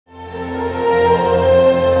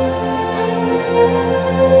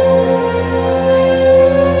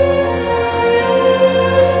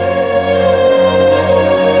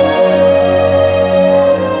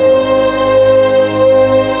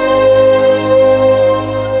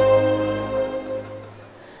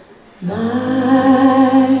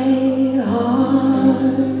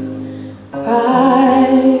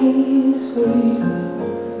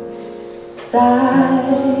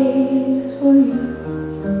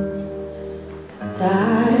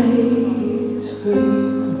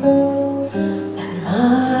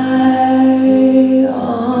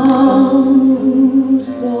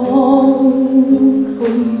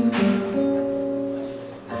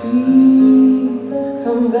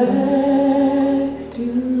back to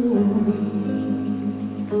me.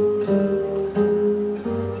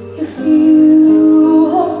 If you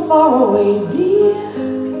are far away, dear,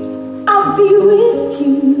 I'll be with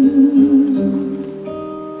you.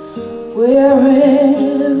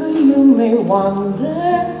 Wherever you may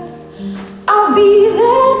wander, I'll be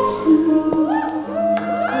there too.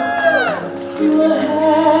 You will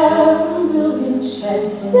have a million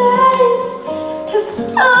chances to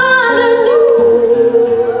start anew,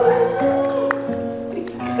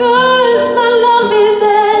 because my love is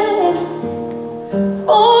endless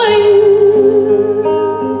for you.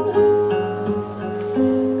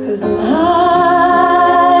 'Cause my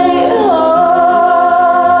heart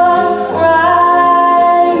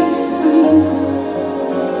cries for you,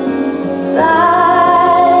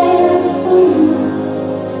 sighs for you,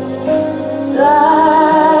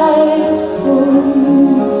 dies for you,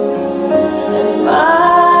 and my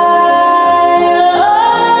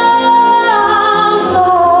arms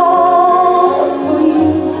long for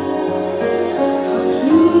you.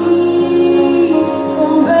 Please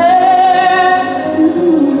come back to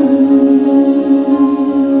me,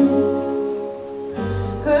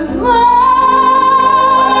 'cause my